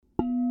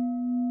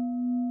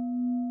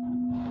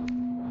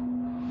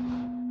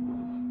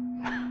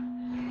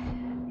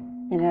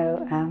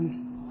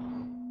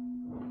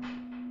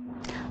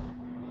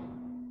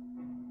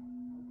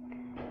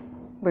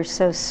were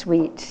so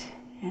sweet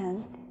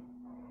and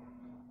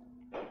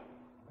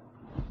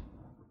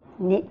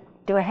neat.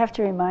 Do I have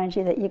to remind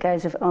you that you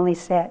guys have only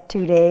sat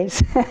 2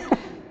 days?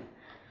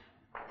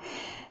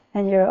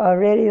 And you're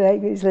already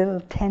like these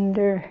little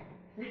tender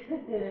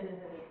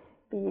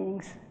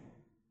beings.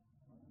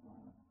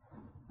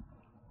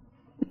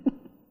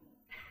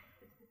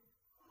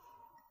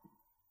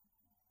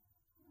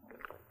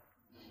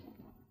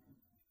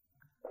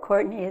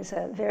 Courtney is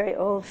a very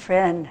old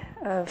friend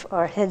of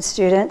our head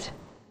student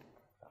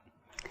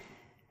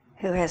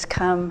who has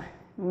come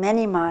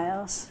many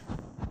miles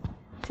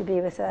to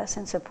be with us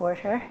and support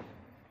her.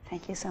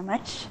 Thank you so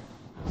much.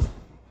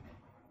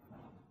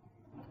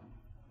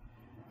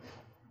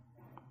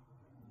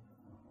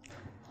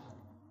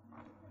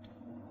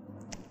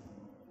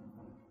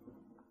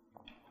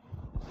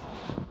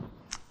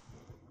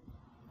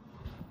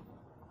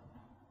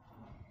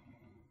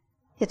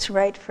 It's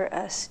right for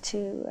us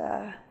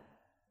to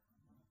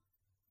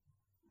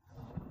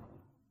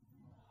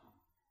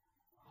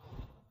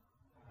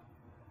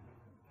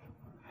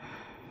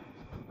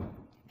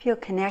feel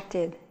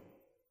connected.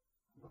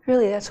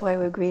 Really, that's why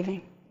we're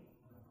grieving.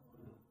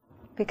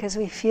 Because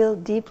we feel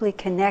deeply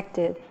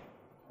connected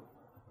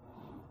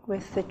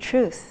with the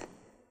truth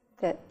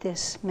that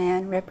this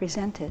man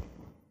represented.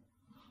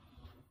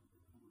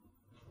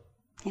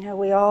 You know,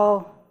 we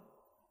all,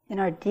 in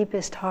our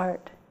deepest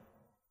heart,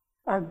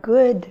 are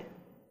good.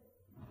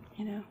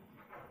 You know,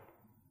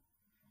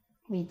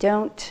 we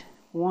don't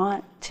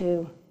want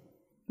to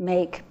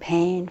make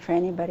pain for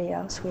anybody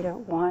else. We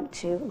don't want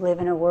to live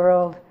in a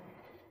world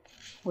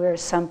where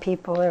some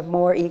people are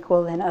more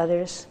equal than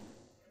others.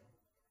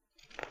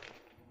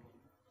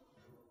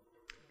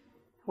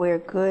 We're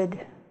good.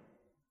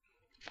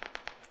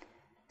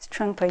 As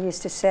Trungpa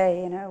used to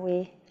say, you know,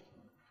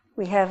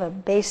 we have a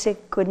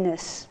basic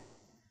goodness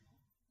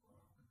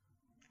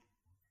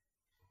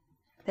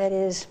that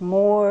is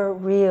more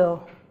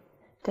real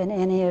than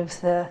any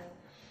of the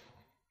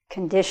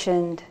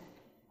conditioned,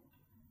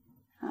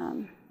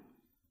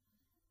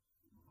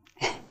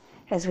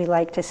 as we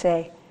like to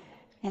say,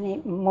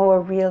 any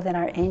more real than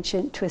our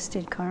ancient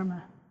twisted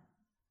karma.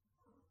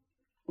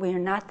 We are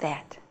not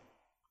that.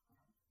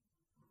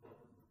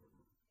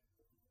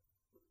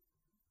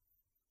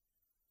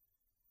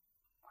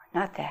 We're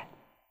not that.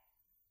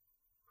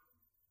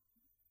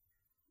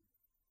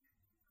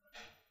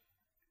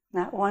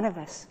 Not one of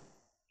us.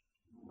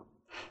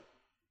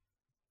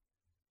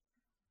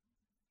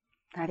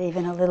 Not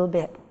even a little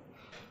bit.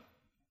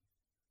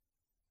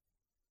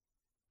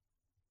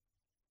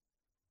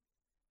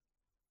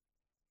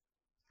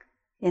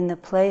 In the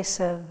place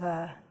of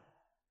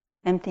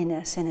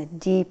emptiness, in a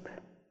deep,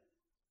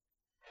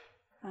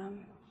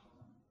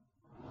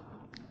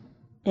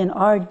 in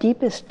our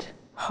deepest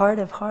heart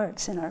of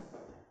hearts, in our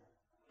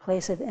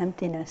place of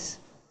emptiness,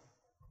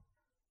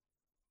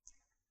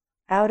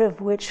 out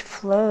of which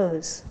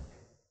flows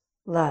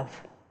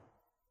love.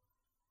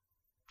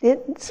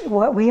 It's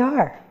what we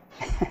are.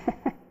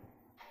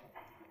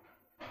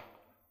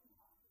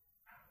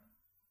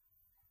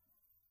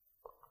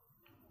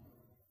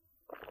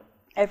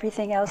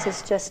 Everything else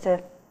is just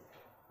a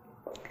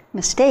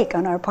mistake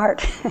on our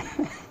part.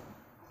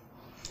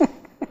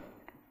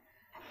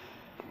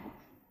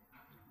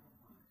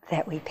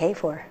 That we pay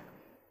for.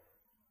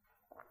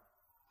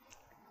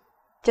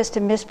 Just a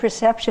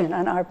misperception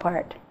on our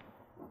part.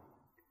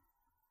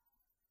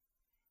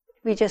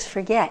 We just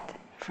forget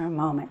for a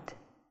moment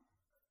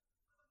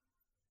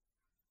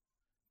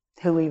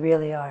who we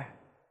really are.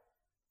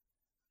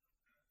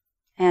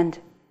 And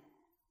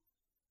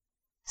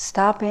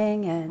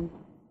stopping and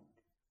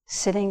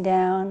sitting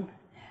down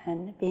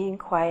and being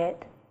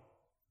quiet,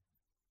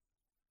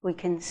 we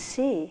can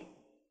see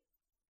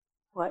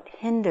what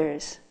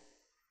hinders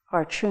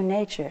our true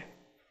nature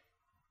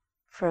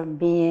from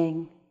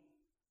being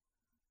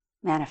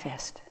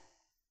manifest.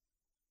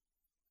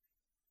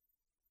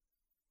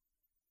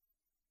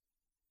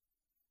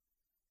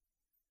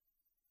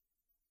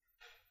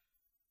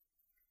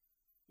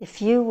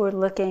 If you were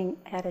looking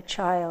at a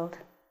child,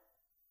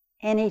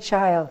 any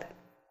child,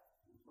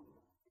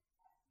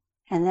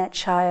 and that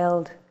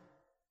child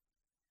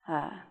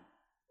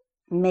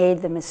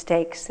made the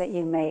mistakes that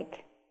you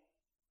make,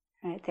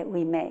 right, that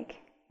we make,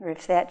 or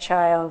if that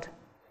child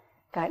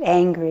got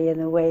angry in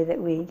the way that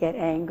we get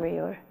angry,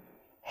 or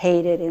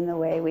hated in the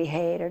way we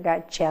hate, or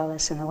got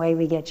jealous in the way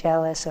we get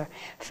jealous, or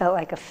felt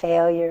like a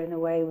failure in the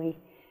way we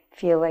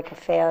feel like a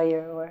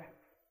failure, or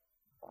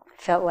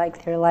felt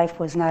like their life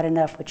was not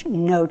enough, which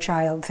no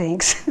child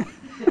thinks.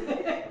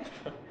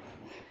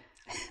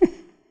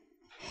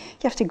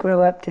 You have to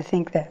grow up to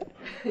think that.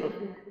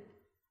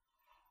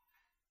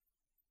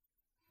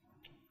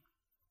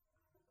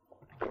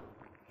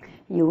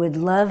 You would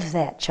love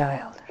that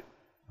child.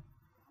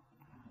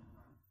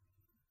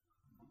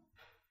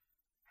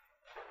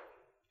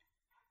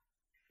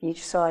 You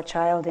saw a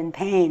child in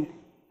pain,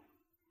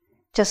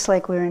 just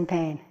like we're in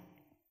pain.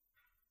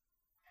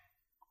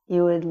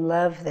 You would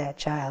love that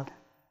child.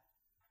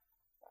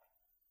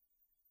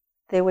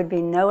 There would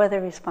be no other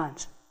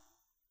response.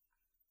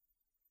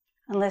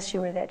 Unless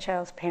you were that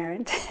child's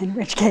parent, in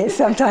which case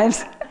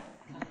sometimes.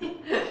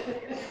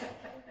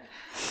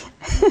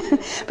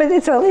 But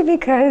it's only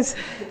because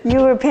you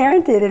were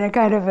parented in a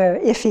kind of a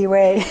iffy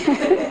way.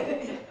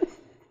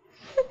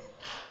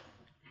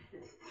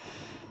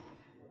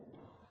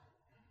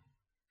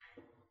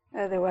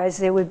 Otherwise,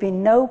 there would be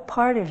no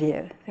part of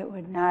you that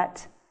would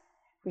not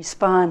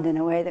respond in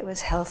a way that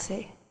was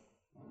healthy,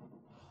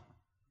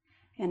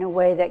 in a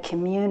way that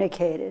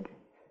communicated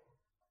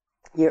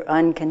your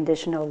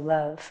unconditional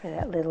love for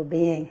that little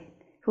being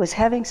who was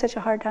having such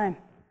a hard time.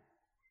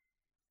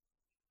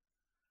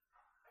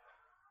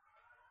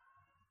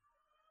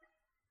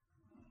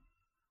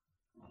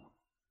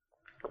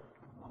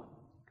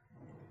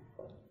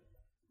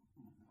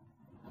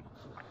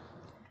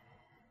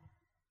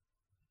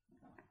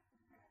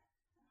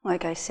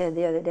 Like I said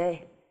the other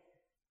day,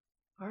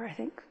 or I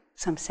think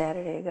some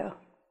Saturday ago,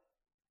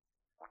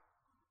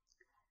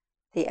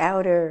 the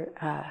outer,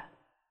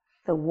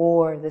 the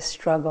war, the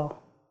struggle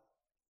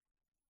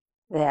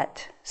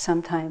that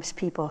sometimes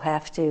people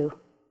have to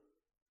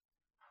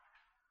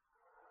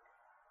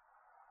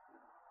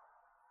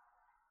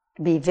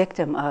be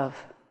victim of,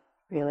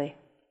 really,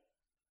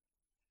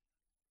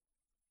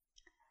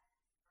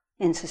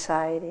 in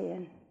society,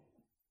 and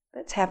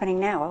it's happening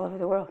now all over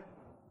the world.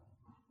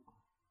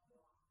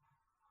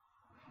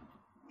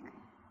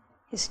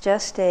 It's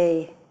just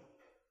a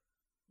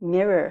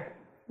mirror,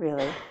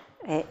 really,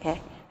 a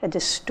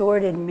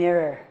distorted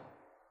mirror,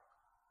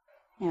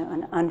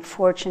 an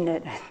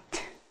unfortunate,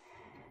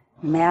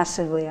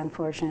 massively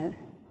unfortunate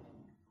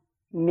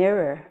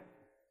mirror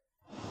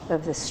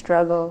of the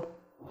struggle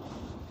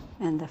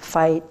and the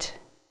fight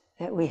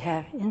that we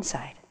have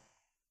inside.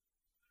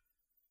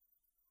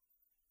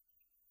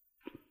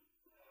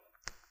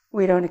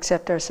 We don't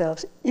accept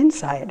ourselves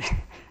inside.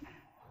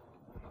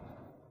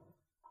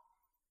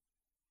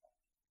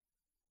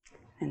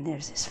 And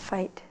there's this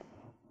fight.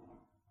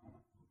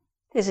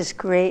 There's this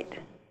great,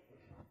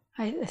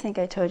 I think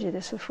I told you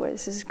this before,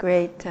 this is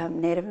great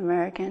Native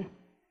American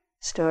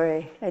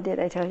story. I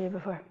told you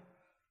before.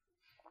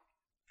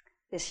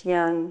 This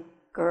young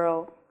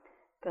girl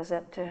goes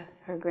up to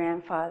her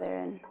grandfather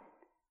and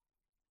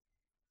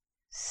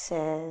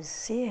says,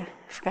 see, I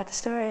forgot the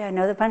story, I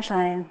know the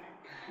punchline.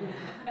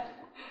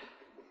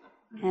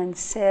 And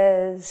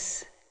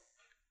says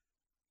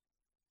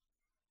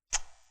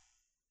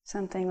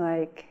something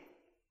like,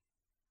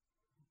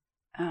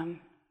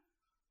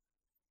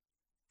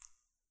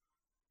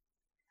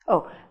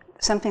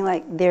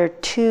 there are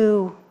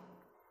two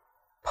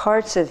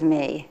parts of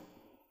me,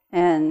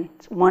 and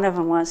one of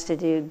them wants to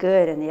do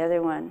good, and the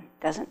other one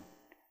doesn't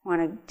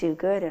want to do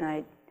good, and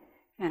I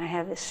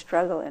have this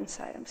struggle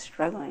inside. I'm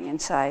struggling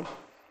inside.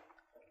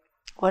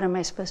 What am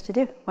I supposed to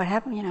do? What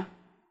happened,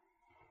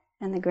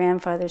 And the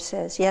grandfather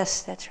says,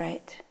 yes, that's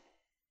right.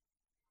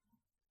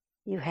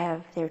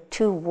 There are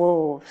two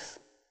wolves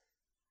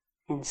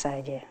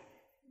inside you.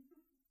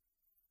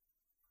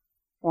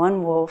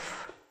 One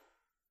wolf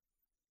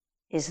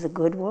is the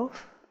good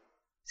wolf,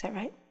 is that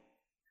right?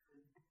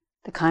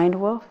 The kind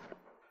wolf.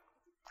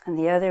 And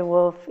the other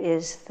wolf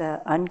is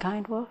the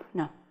unkind wolf?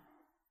 No.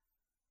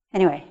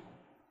 Anyway,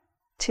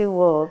 two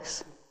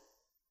wolves.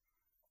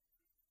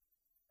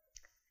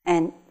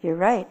 And you're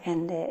right,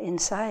 and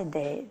inside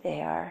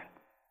they're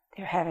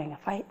having a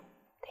fight.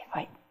 They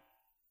fight.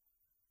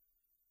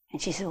 And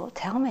she said, well,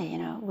 tell me,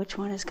 which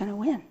one is going to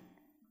win?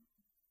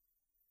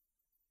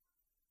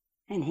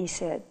 And he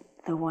said,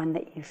 the one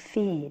that you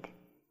feed.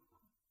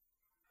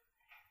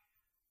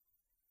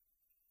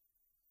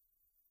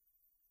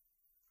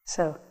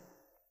 So,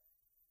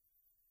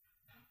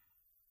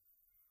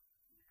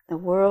 the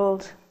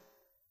world,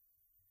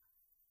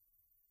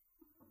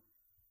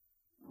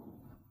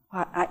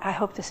 I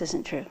hope this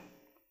isn't true,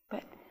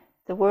 but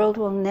the world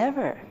will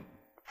never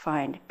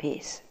find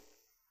peace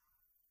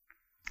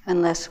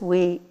unless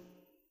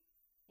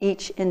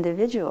each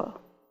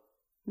individual,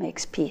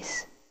 makes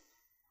peace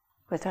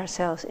with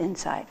ourselves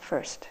inside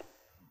first.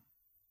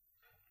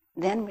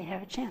 Then we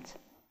have a chance,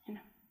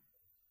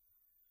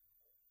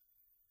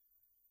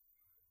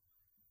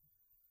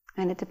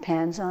 And it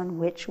depends on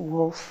which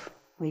wolf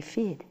we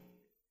feed,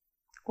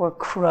 or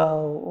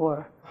crow,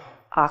 or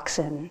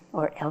oxen,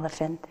 or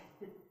elephant,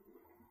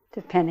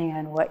 depending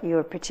on what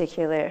your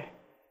particular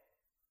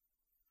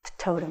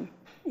totem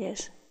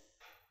is.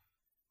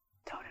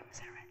 Totem, is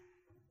that right?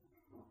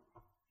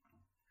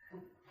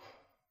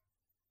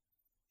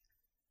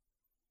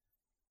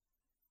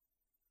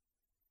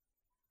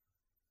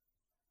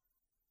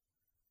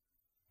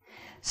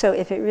 So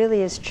if it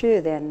really is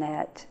true then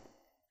that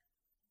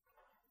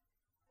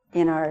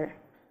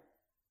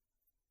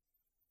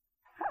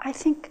I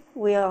think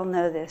we all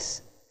know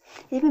this,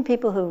 even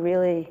people who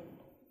really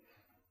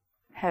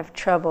have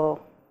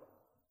trouble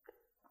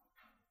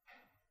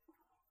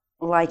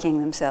liking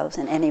themselves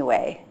in any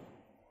way.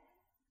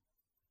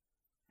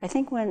 I'm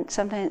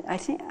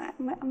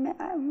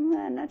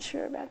not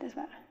sure about this,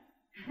 but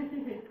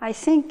I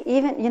think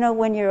even,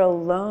 when you're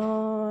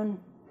alone,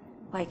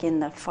 like in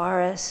the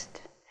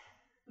forest,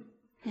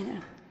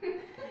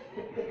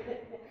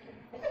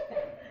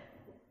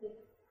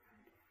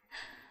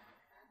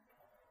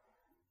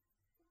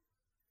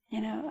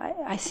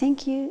 I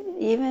think you,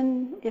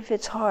 even if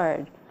it's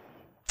hard,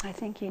 I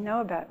think we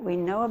know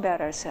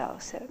about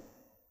ourselves that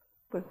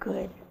we're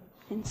good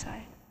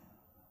inside.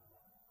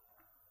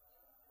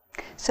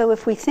 So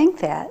if we think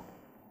that,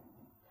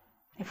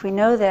 if we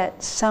know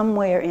that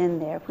somewhere in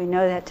there, if we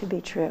know that to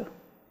be true,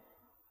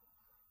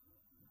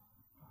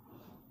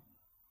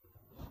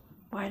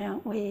 why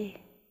don't we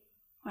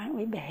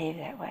behave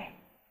that way?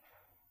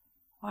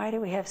 Why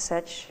do we have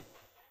such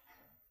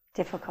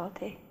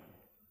difficulty?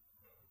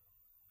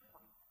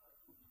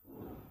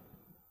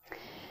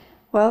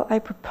 Well, I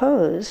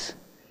propose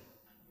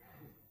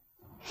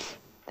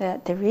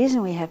that the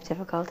reason we have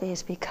difficulty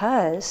is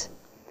because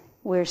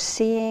we're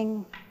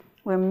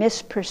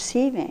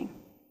misperceiving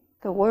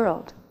the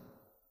world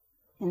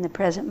in the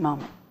present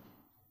moment.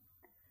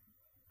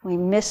 We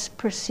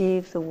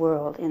misperceive the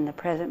world in the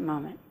present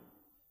moment.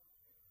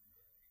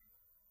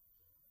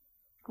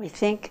 We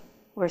think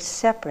we're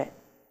separate,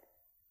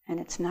 and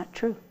it's not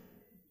true.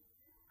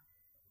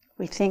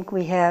 We think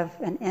we have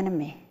an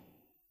enemy,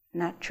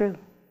 not true.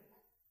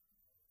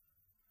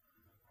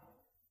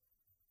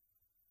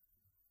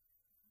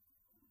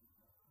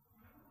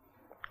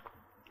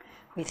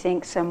 We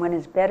think someone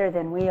is better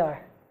than we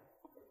are.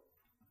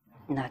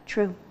 Not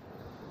true.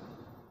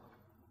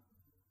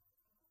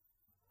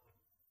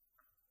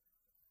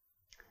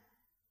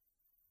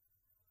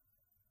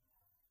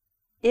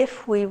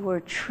 If we were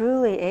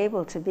truly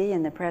able to be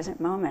in the present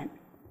moment,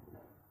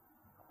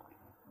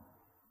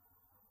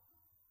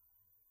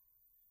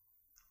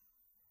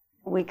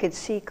 we could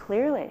see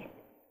clearly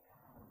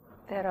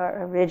that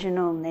our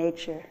original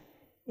nature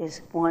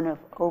is one of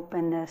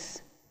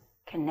openness,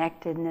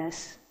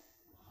 connectedness,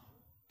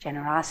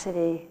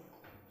 generosity,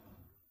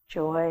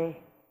 joy.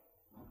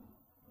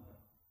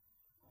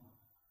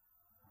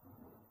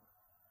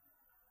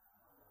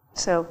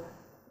 So,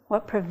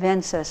 what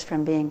prevents us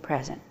from being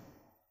present?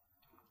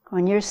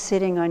 When you're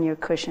sitting on your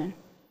cushion,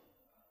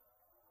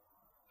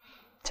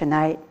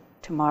 tonight,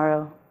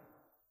 tomorrow,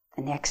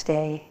 the next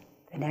day,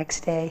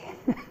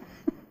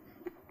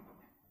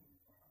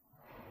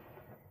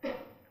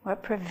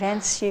 what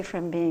prevents you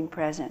from being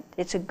present?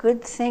 It's a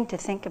good thing to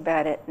think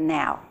about it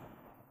now.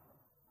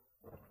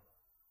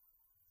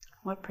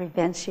 What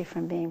prevents you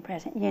from being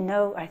present? You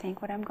know, I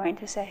think, what I'm going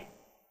to say.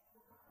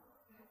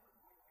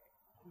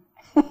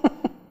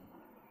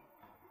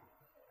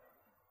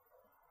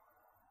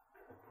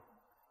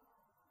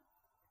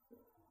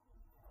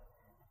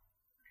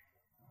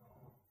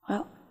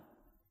 Well,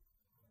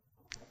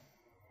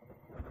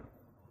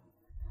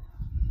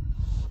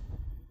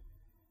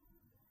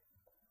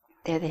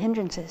 they're the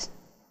hindrances.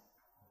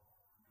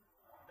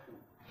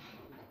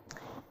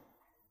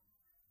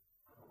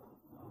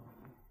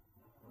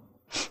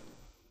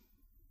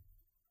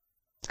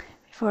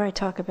 Before I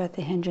talk about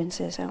the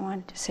hindrances, I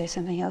wanted to say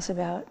something else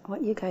about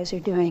what you guys are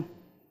doing.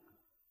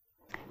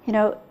 You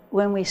know,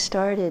 when we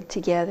started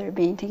together,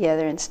 being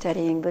together and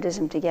studying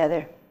Buddhism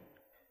together,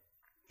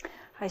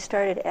 I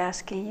started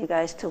asking you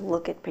guys to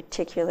look at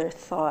particular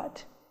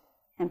thought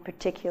and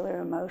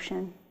particular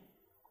emotion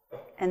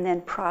and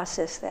then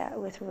process that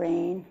with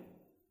rain.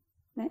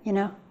 You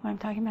know what I'm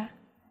talking about?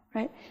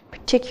 Right?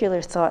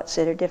 Particular thoughts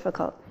that are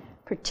difficult,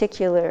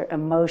 particular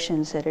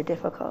emotions that are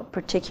difficult,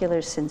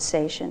 particular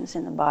sensations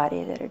in the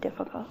body that are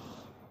difficult.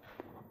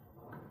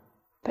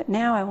 But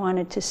now I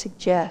wanted to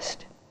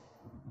suggest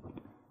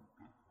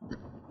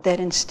that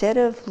instead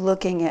of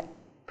looking at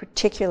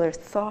particular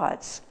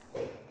thoughts,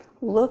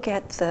 look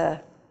at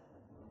the,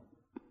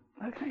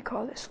 what can I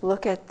call this?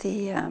 Look at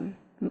the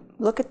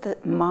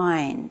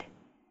mind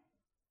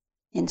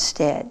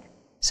instead.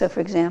 So for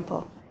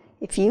example,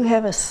 if you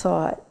have a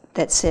thought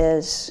that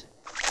says,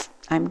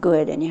 I'm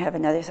good, and you have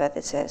another thought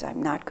that says,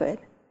 I'm not good,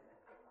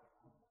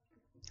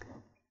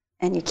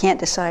 and you can't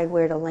decide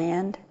where to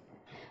land,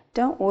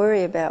 don't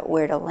worry about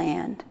where to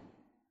land.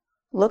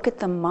 Look at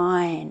the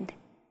mind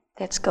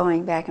that's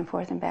going back and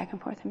forth and back and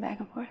forth and back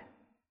and forth.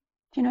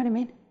 Do you know what I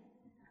mean?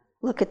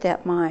 Look at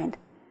that mind.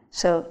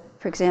 So,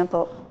 for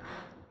example,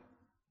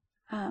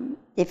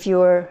 if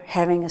you're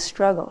having a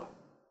struggle,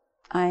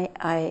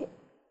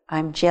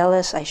 I'm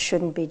jealous, I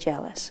shouldn't be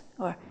jealous,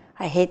 or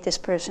I hate this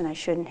person, I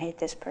shouldn't hate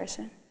this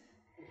person.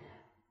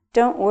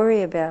 Don't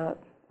worry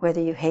about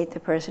whether you hate the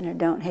person or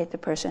don't hate the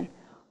person.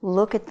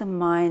 Look at the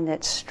mind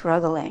that's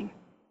struggling.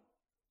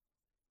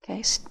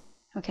 Okay?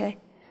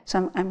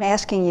 So I'm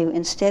asking you,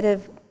 instead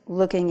of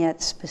looking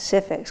at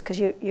specifics, because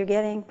you're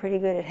getting pretty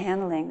good at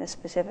handling the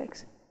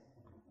specifics.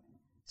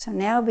 So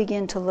now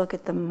begin to look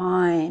at the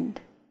mind.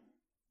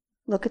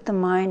 Look at the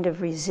mind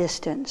of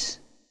resistance,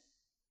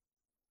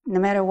 no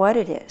matter what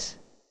it is.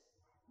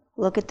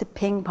 Look at the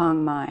ping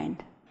pong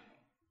mind,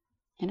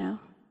 you know?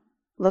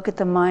 Look at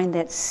the mind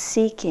that's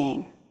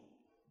seeking.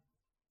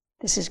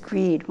 This is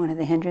greed, one of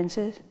the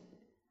hindrances.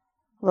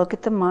 Look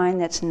at the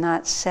mind that's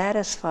not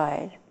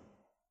satisfied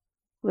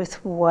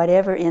with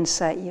whatever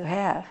insight you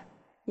have.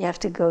 You have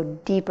to go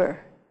deeper,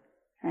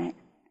 right?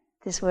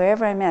 This,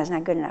 wherever I'm at, is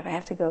not good enough. I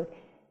have to go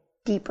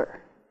deeper.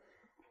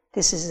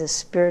 This is the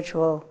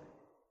spiritual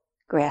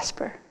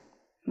grasper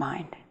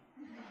mind.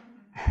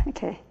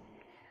 Okay.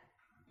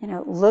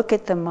 Look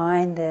at the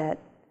mind that,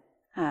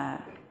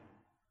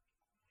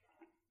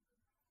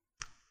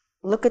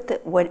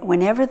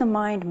 whenever the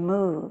mind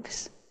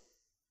moves,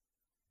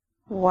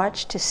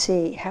 watch to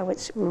see how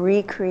it's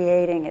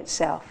recreating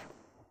itself.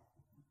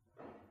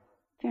 Do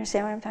you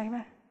understand what I'm talking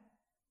about?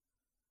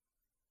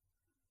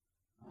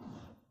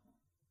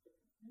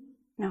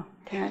 No,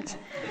 Terence.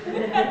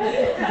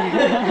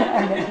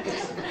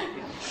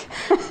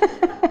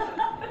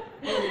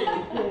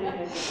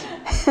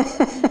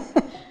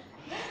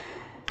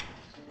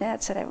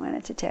 That's what I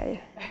wanted to tell you.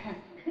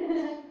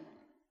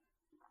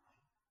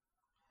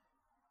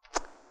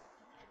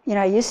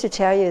 I used to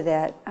tell you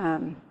that,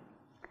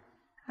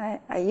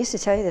 I used to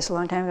tell you this a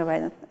long time ago,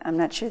 but I'm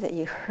not sure that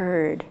you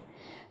heard,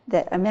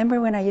 that I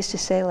remember when I used to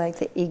say like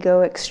the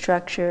egoic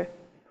structure,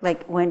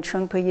 like when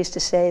Trungpa used to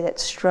say that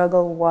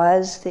struggle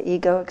was the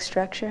egoic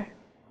structure,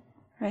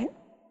 right?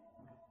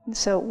 And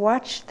so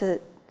watch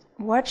the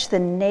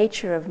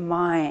nature of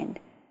mind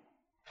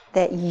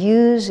that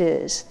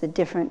uses the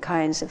different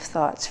kinds of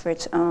thoughts for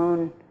its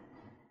own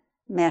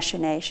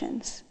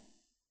machinations.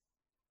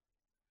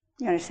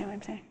 You understand what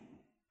I'm saying?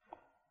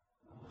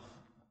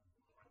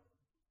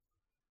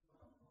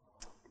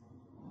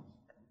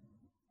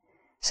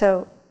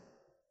 So,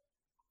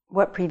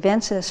 what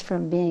prevents us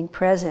from being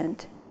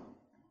present,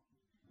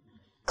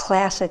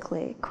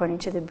 classically, according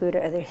to the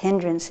Buddha, are the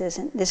hindrances,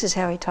 and this is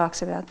how he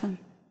talks about them.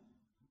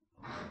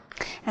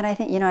 And I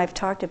think, I've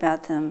talked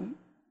about them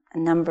a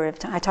number of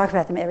times. I talk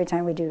about them every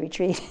time we do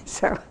retreat,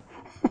 so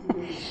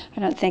I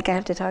don't think I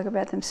have to talk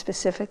about them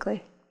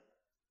specifically.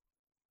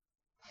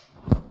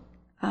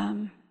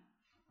 But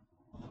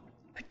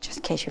just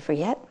in case you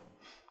forget,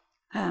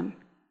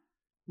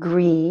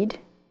 greed,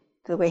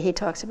 the way he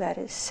talks about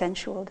it is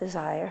sensual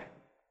desire,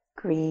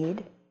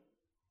 greed.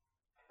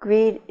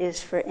 Greed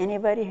is for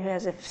anybody who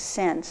has a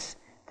sense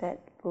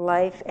that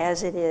life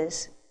as it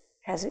is,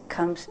 as it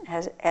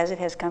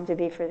has come to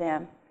be for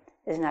them,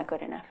 is not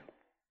good enough.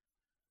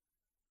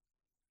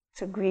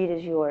 So greed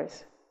is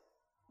yours.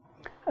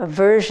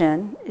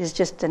 Aversion is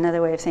just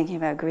another way of thinking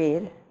about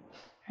greed,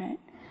 right?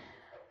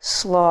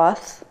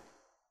 Sloth,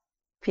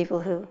 people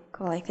who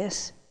go like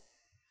this.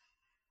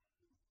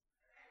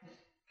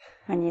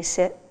 When you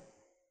sit,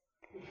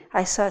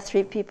 I saw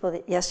 3 people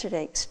that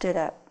yesterday stood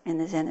up in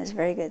the Zen. It's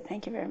very good.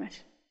 Thank you very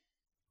much.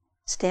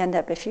 Stand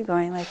up if you're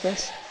going like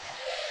this.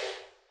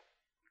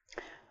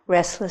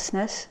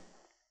 Restlessness.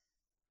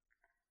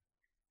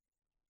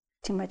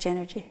 Too much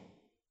energy.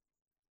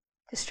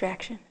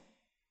 Distraction.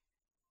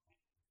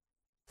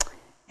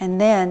 And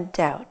then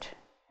doubt.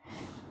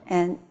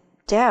 And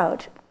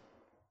doubt.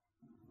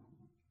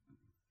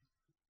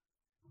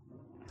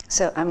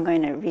 So I'm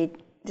going to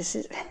read, this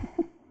is,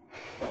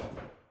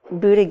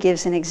 Buddha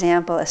gives an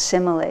example, a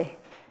simile,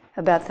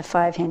 about the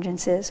 5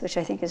 hindrances, which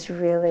I think is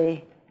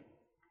really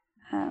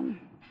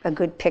a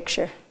good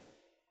picture.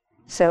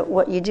 So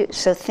what you do,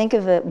 so think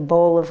of a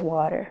bowl of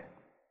water.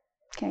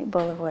 Okay,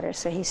 bowl of water.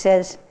 So he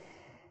says,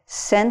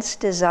 sense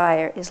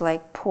desire is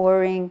like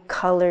pouring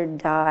colored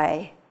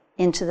dye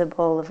into the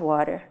bowl of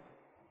water.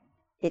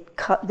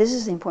 This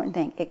is the important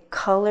thing. It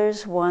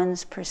colors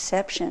one's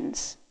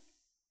perceptions.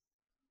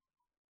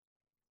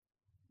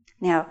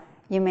 Now,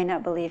 you may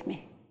not believe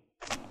me,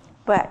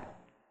 but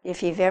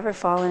if you've ever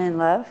fallen in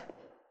love,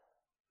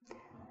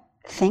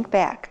 think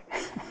back.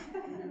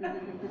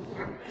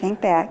 Think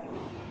back.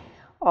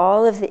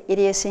 All of the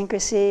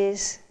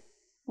idiosyncrasies,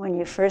 when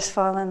you first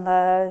fall in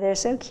love, they're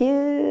so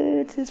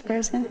cute, this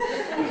person.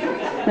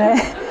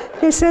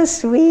 They're so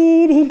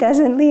sweet, he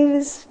doesn't leave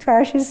his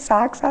precious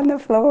socks on the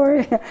floor.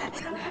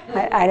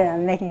 I don't know,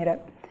 I'm making it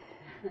up.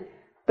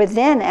 But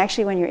then,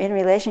 actually, when you're in a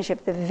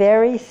relationship, the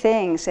very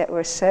things that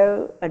were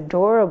so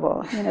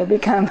adorable,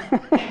 become...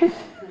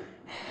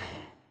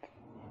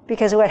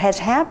 Because what has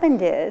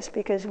happened is,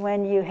 because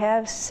when you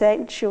have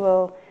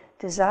sexual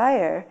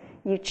desire,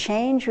 you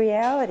change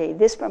reality.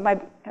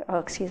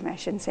 Excuse me, I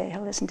shouldn't say it.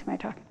 He'll listen to my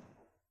talk.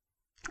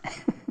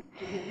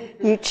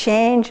 You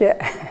change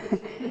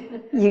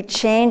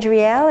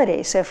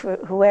reality. So for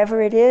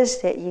whoever it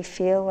is that you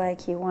feel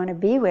like you want to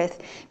be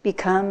with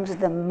becomes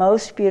the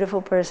most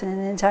beautiful person in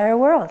the entire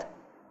world.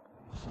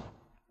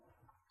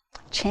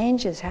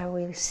 Changes how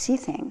we see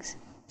things,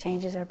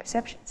 changes our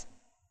perceptions.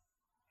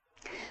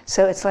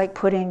 So it's like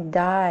putting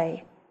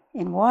dye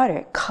in water.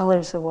 It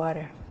colors the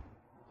water.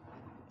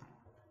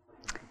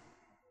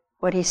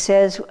 What he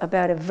says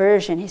about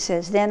aversion, he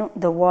says, then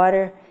the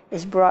water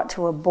is brought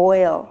to a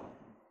boil.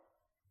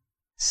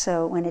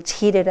 So when it's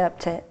heated up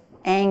to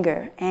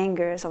anger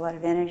is a lot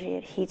of energy.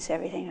 It heats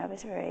everything up.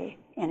 It's very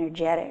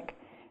energetic.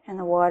 And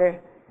the water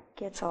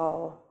gets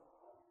all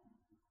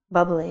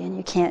bubbly and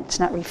it's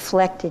not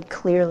reflected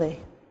clearly.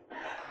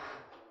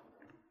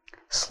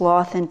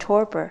 Sloth and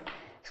torpor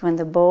is when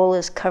the bowl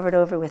is covered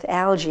over with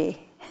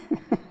algae.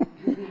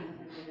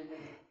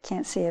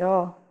 Can't see it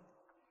all.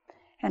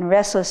 And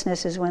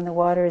restlessness is when the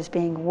water is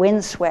being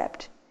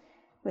windswept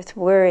with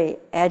worry,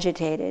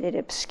 agitated. It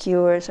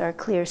obscures our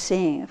clear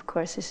seeing. Of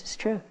course, this is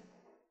true.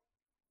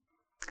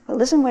 But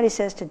listen to what he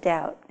says to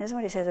doubt. Listen to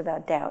what he says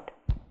about doubt.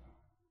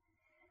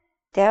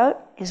 Doubt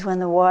is when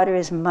the water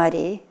is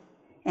muddy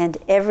and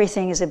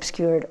everything is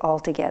obscured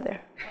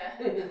altogether.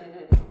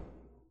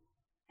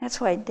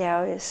 That's why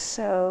doubt is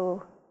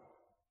so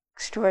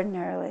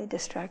extraordinarily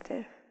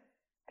destructive,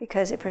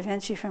 because it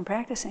prevents you from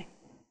practicing.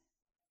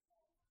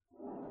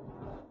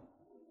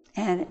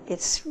 And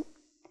if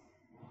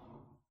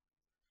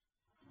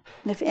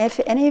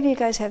any of you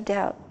guys have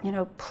doubt,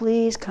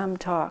 please come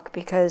talk,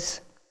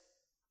 because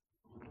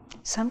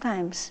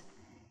sometimes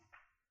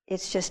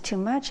it's just too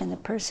much and the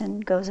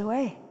person goes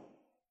away.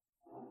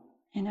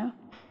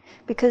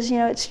 Because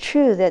it's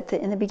true that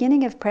in the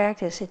beginning of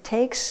practice it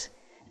takes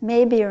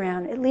maybe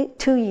around at least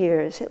 2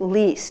 years, at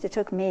least. It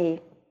took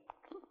me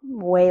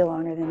way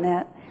longer than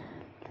that.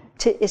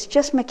 It's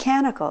just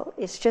mechanical.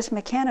 It's just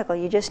mechanical.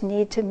 You just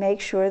need to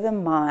make sure the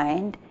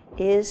mind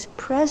is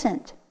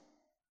present.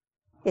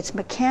 It's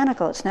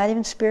mechanical. It's not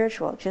even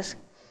spiritual. Just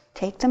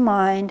take the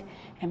mind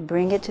and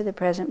bring it to the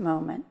present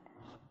moment.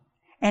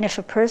 And if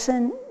a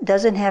person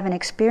doesn't have an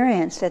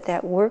experience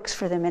that works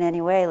for them in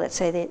any way, let's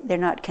say they're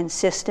not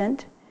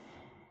consistent,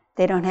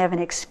 they don't have an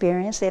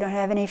experience, they don't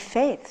have any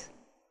faith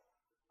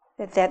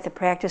that the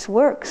practice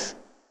works,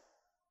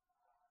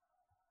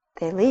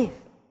 they leave.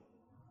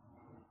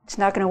 It's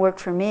not going to work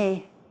for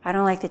me. I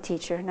don't like the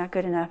teacher, not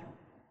good enough.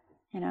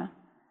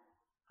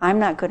 I'm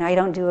not good, I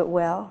don't do it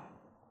well.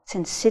 It's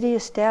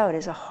insidious doubt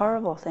is a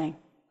horrible thing.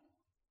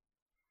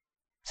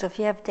 So if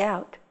you have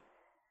doubt,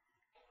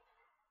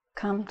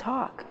 come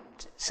talk.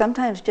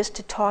 Sometimes just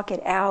to talk it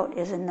out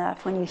is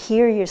enough. When you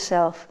hear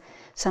yourself,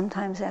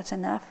 sometimes that's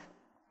enough.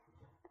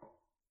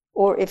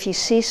 Or if you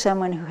see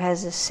someone who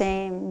has the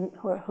same,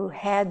 or who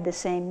had the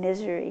same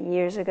misery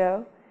years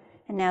ago,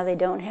 and now they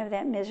don't have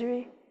that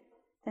misery,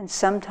 then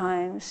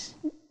sometimes,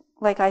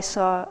 like I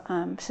saw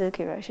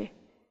Suzuki Roshi,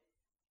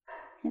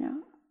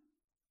 Of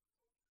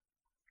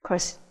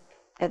course,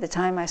 at the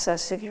time I saw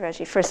Suzuki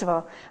Roshi, first of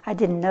all, I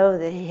didn't know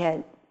that he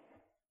had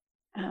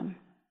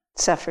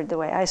suffered the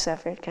way I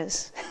suffered,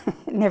 because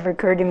it never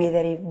occurred to me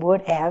that he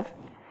would have.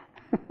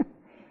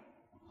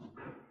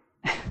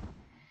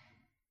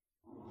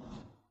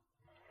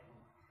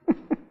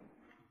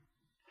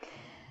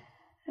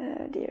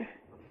 Oh dear.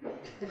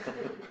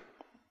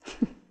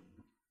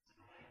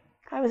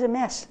 I was a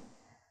mess,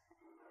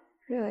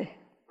 really.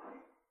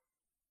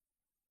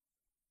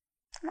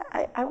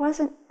 I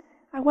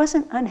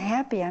wasn't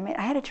unhappy. I mean,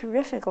 I had a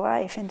terrific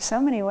life in so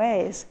many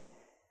ways.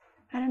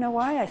 I don't know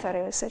why I thought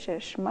I was such a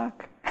schmuck.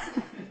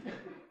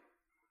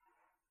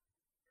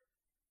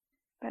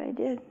 But I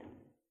did.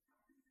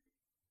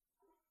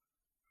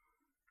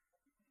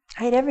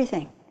 I had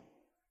everything,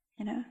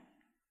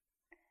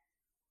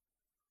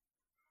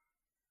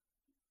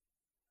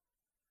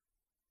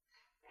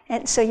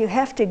 And so you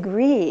have to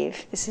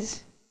grieve. This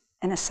is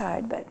an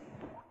aside, but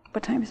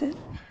what time is it?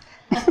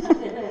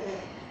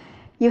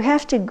 You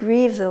have to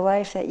grieve the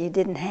life that you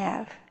didn't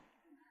have.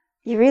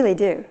 You really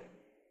do.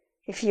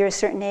 If you're a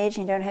certain age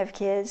and you don't have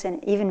kids,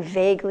 and even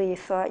vaguely you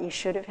thought you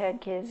should have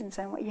had kids in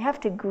some way, you have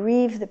to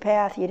grieve the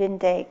path you didn't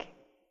take.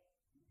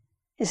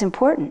 It's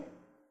important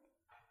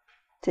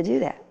to do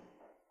that.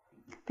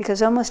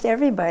 Because almost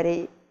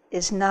everybody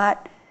is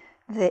not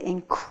the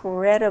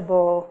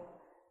incredible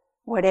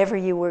whatever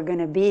you were going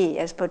to be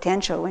as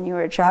potential when you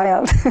were a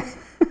child.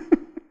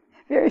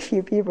 Very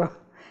few people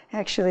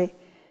actually.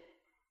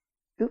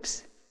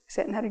 Oops, is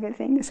that not a good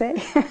thing to say?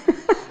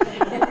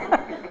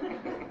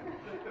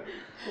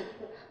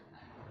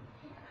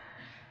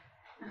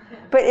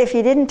 But if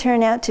you didn't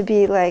turn out to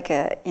be like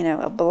a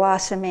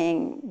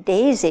blossoming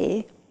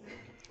daisy,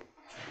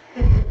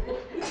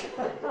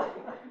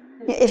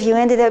 if you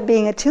ended up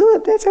being a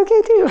tulip, that's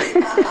okay too.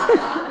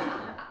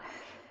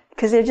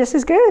 Because they're just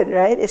as good,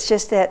 right? It's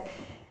just that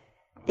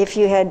if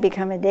you had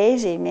become a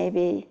daisy,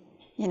 maybe,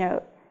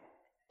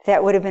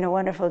 that would have been a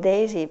wonderful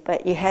daisy,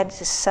 but you had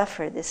to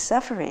suffer this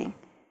suffering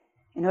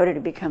in order to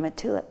become a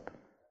tulip.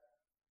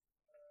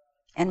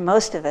 And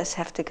most of us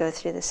have to go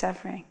through the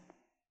suffering.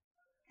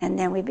 And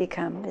then we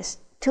become this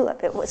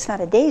tulip. It's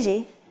not a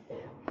daisy,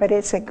 but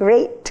it's a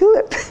great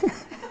tulip.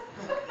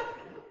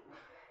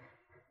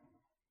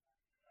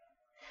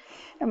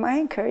 Am I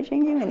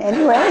encouraging you in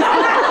any way?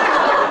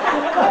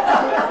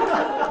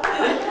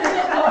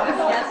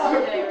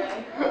 Yesterday,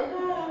 right?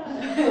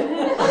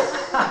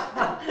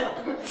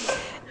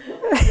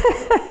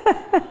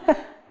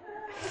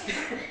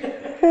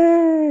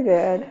 Oh,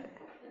 God.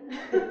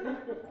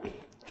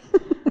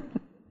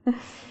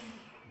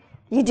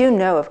 You do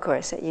know, of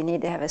course, that you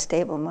need to have a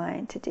stable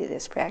mind to do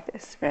this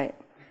practice, right?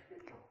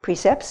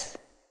 Precepts.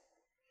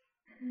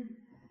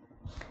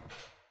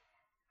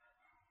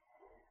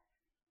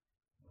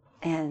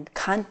 And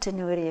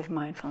continuity of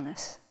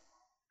mindfulness.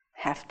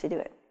 Have to do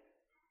it.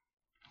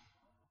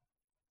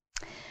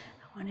 I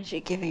wanted to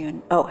give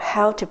you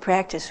how to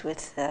practice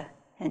with the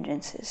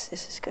hindrances.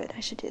 This is good.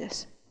 I should do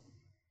this.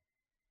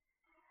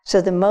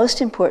 So the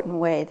most important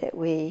way that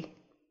we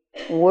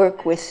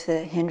work with the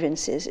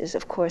hindrances is,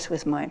 of course,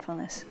 with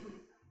mindfulness.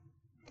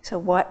 So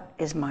what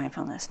is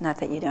mindfulness? Not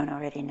that you don't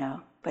already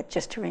know, but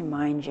just to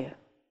remind you.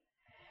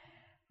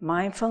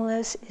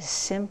 Mindfulness is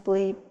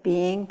simply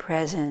being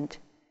present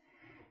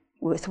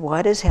with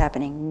what is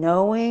happening,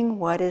 knowing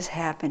what is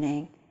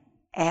happening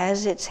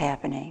as it's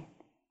happening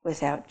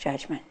without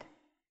judgment.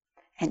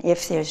 And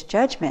if there's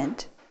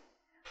judgment,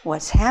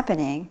 what's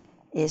happening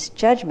is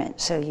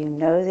judgment. So you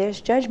know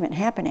there's judgment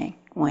happening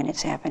when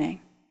it's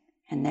happening.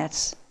 And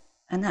that's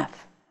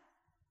enough.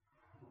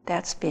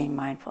 That's being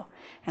mindful.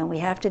 And we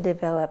have to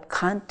develop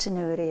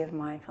continuity of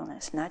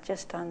mindfulness, not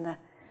just on the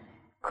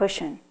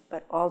cushion,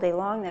 but all day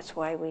long. That's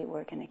why we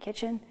work in the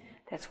kitchen.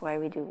 That's why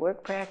we do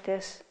work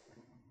practice,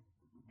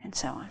 and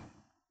so on.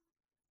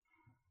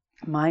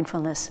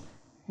 Mindfulness,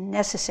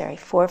 necessary.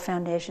 4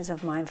 foundations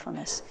of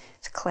mindfulness.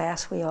 It's a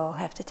class we all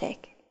have to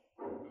take.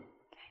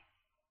 Okay.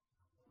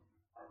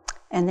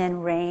 And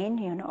then rain.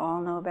 You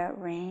all know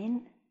about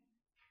rain.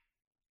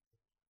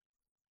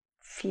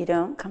 If you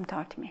don't, come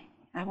talk to me.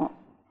 I won't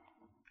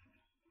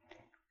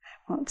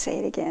say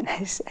it again.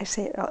 I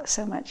say it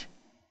so much.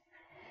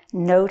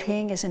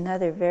 Noting is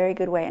another very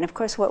good way. And of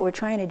course, what we're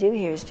trying to do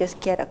here is just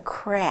get a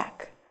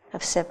crack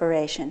of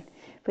separation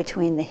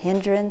between the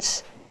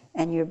hindrance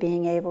and your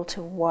being able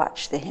to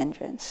watch the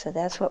hindrance. So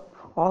that's what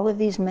all of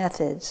these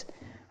methods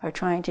are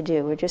trying to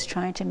do. We're just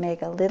trying to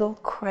make a little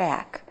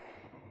crack.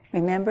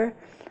 Remember,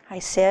 I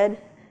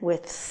said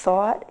with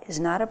thought is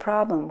not a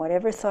problem.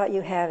 Whatever thought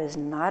you have is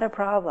not a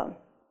problem.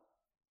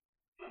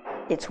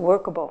 It's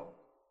workable.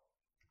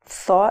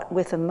 Thought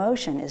with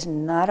emotion is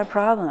not a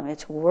problem.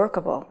 It's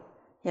workable.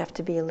 You have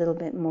to be a little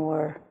bit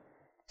more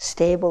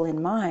stable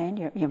in mind.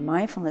 Your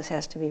mindfulness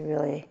has to be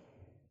really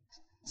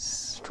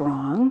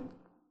strong,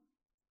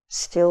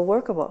 still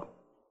workable.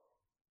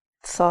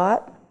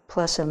 Thought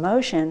plus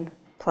emotion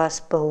plus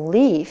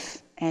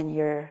belief, and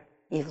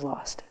you've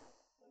lost it.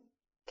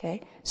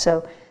 Okay?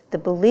 So the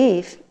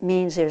belief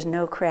means there's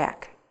no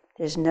crack.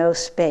 There's no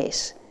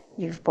space.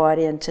 You've bought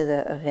into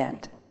the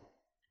event.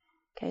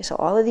 Okay, so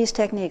all of these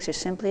techniques are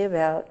simply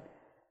about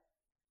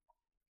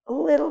a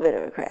little bit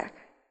of a crack.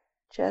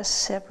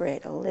 Just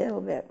separate a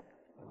little bit.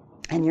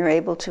 And you're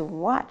able to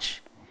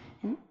watch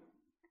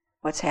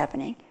what's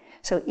happening.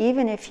 So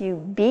even if you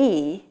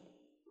be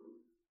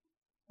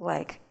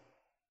like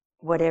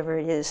whatever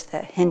it is, the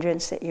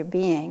hindrance that you're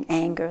being,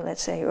 anger,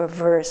 let's say, or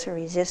averse or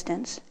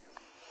resistance,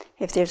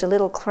 if there's a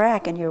little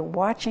crack and you're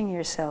watching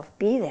yourself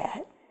be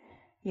that,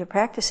 your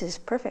practice is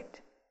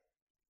perfect.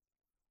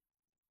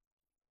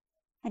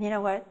 And you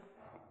know what?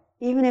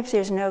 Even if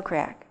there's no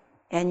crack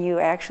and you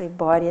actually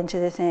bought into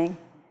the thing,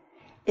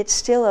 it's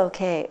still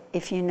okay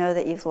if you know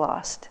that you've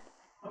lost.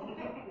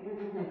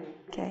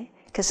 Okay?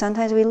 Because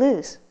sometimes we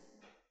lose.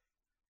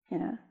 You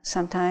know,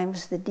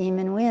 sometimes the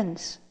demon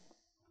wins.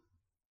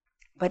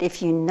 But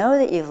if you know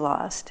that you've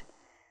lost,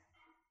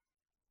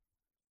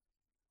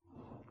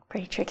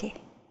 pretty tricky.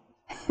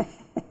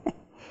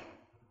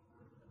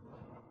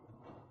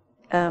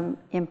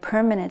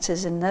 Impermanence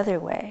is another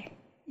way.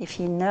 If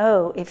you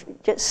know, if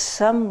just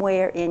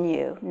somewhere in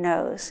you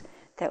knows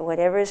that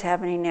whatever is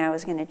happening now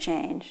is going to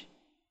change,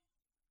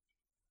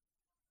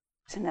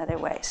 it's another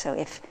way. So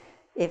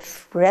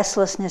if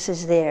restlessness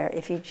is there,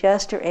 if you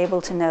just are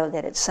able to know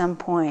that at some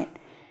point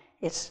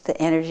the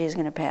energy is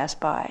going to pass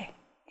by,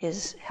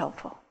 is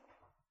helpful.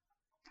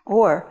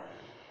 Or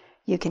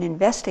you can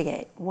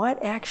investigate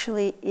what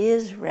actually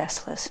is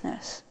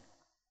restlessness.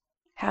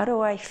 How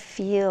do I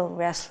feel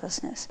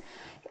restlessness?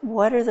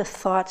 What are the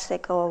thoughts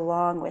that go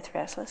along with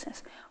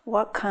restlessness?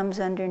 What comes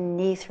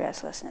underneath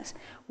restlessness?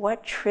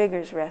 What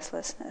triggers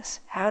restlessness?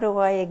 How do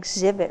I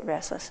exhibit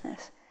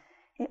restlessness?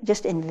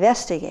 Just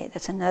investigate.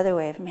 That's another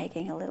way of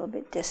making a little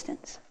bit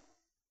distance.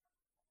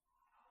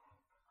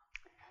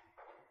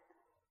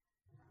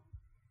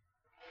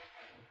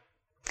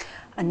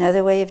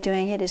 Another way of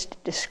doing it is to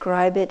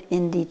describe it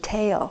in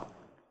detail.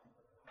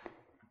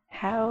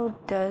 How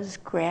does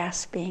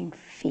grasping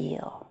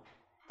feel?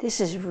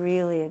 This is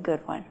really a good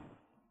one.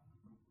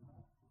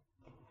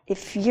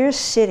 If you're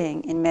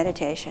sitting in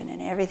meditation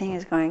and everything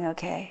is going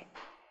okay,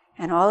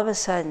 and all of a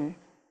sudden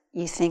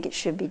you think it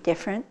should be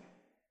different,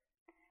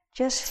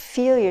 just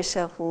feel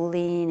yourself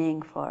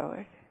leaning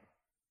forward.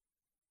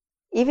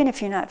 Even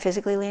if you're not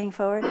physically leaning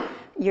forward,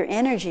 your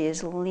energy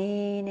is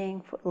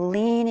leaning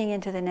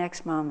into the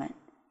next moment.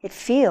 It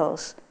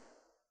feels,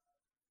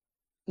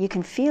 you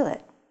can feel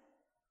it.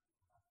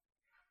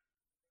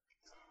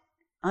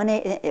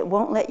 It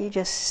won't let you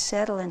just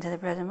settle into the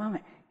present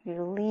moment.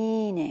 You're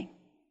leaning.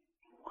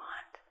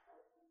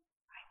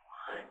 I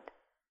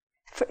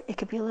want. It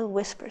could be a little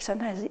whisper.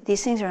 Sometimes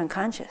these things are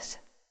unconscious.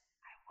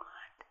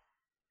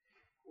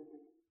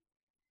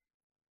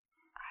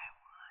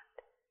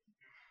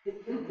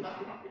 I want.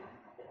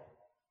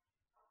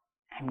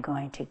 I'm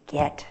going to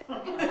get.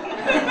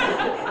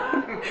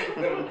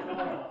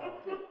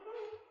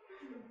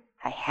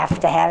 I have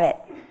to have it.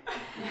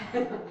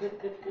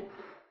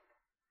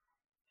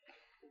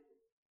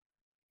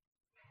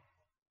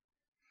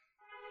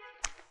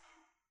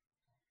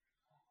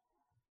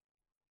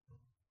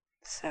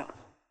 So,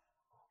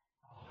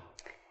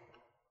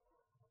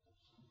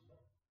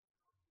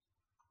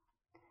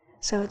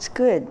 So it's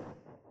good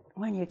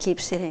when you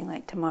keep sitting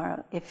like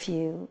tomorrow, if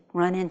you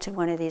run into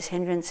one of these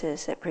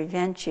hindrances that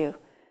prevent you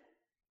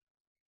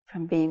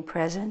from being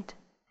present,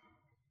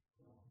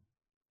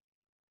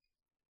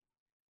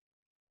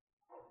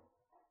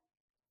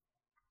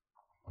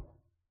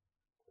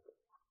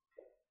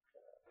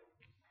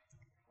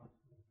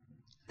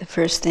 the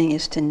first thing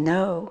is to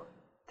know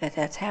that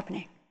that's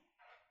happening.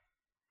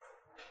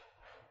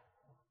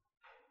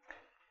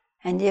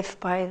 And if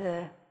by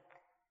the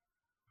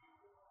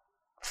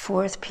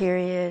 4th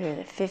period or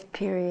the 5th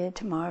period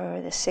tomorrow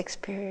or the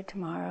 6th period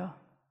tomorrow,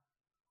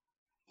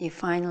 you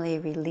finally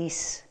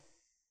release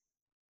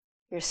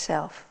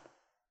yourself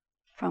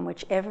from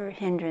whichever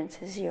hindrance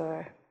is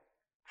your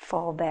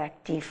fallback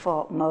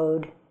default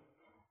mode,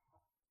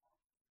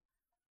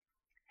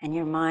 and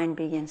your mind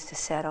begins to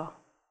settle,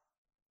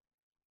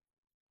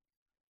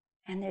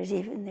 and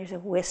there's a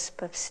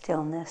wisp of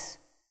stillness,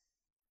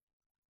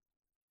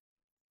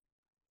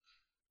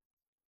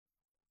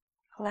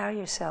 allow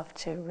yourself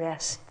to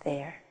rest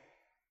there.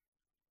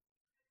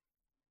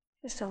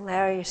 Just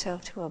allow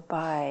yourself to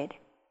abide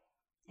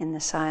in the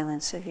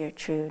silence of your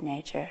true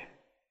nature.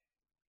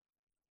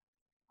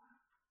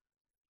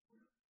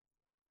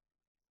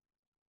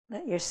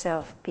 Let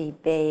yourself be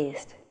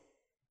bathed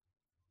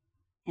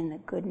in the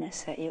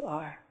goodness that you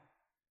are.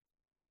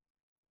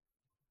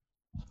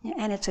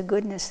 And it's a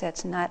goodness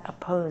that's not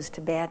opposed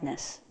to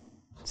badness.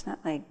 It's not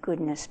like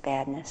goodness,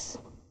 badness.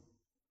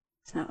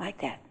 It's not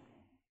like that.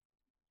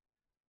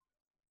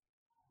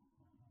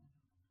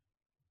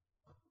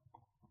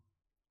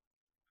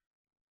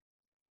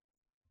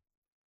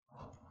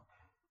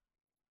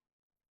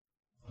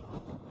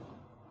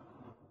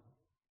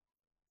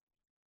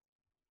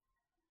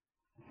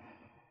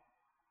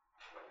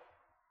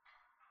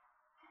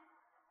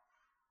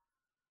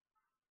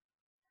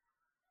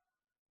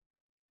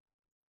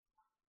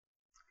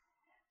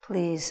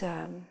 Please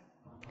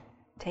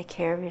take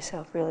care of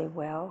yourself really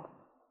well.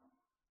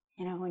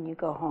 When you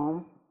go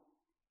home,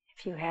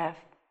 if you have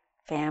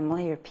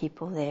family or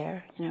people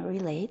there,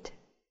 relate.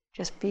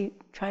 Just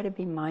try to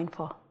be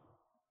mindful.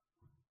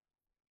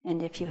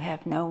 And if you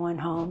have no one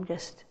home,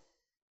 just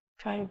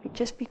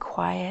be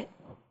quiet.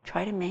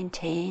 Try to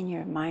maintain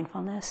your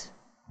mindfulness.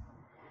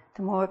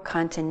 The more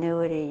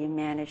continuity you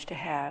manage to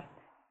have,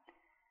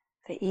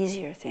 the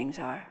easier things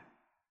are.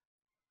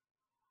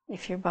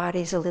 If your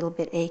body's a little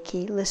bit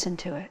achy, listen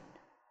to it.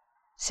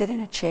 Sit in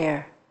a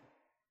chair.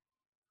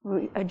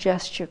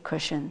 Adjust your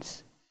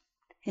cushions.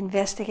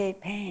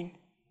 Investigate pain.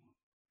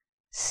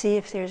 See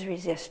if there's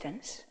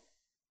resistance.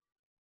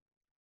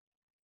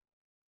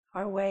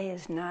 Our way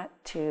is not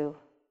to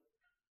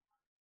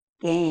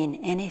gain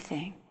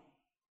anything.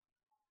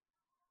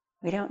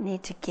 We don't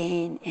need to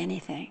gain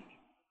anything.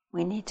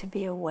 We need to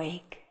be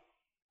awake.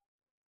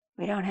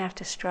 We don't have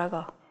to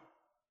struggle.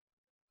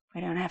 We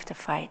don't have to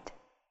fight.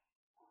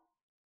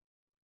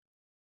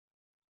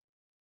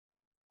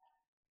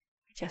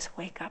 Just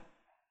wake up,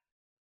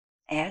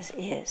 as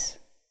is.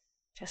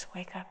 Just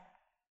wake up.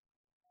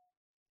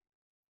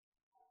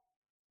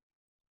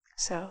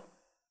 So,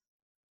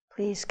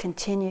 please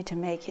continue to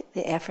make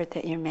the effort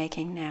that you're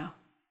making now.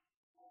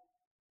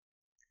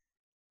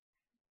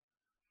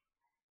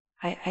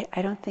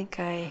 I don't think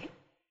I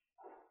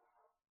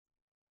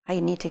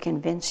need to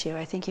convince you.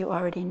 I think you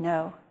already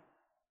know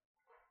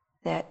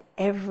that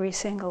every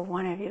single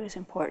one of you is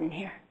important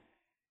here.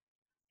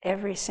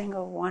 Every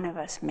single one of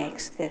us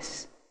makes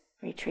this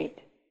retreat.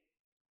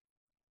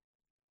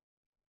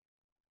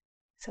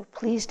 So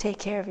please take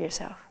care of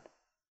yourself.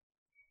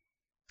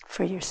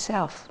 For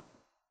yourself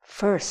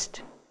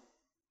first,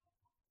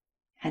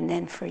 and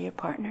then for your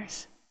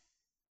partners.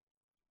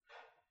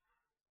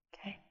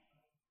 Okay?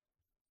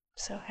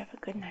 So have a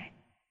good night.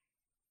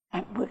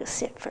 We'll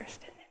sit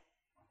first and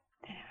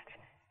then have a good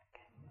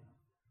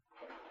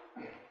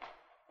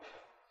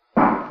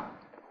night.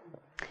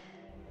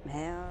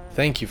 Okay.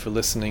 Thank you for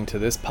listening to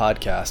this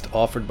podcast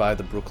offered by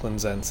the Brooklyn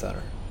Zen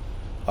Center.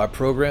 Our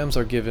programs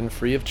are given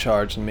free of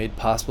charge and made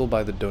possible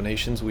by the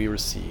donations we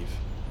receive.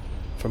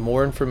 For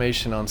more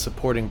information on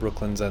supporting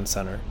Brooklyn Zen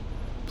Center,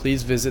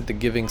 please visit the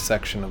giving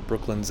section of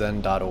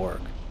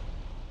brooklynzen.org.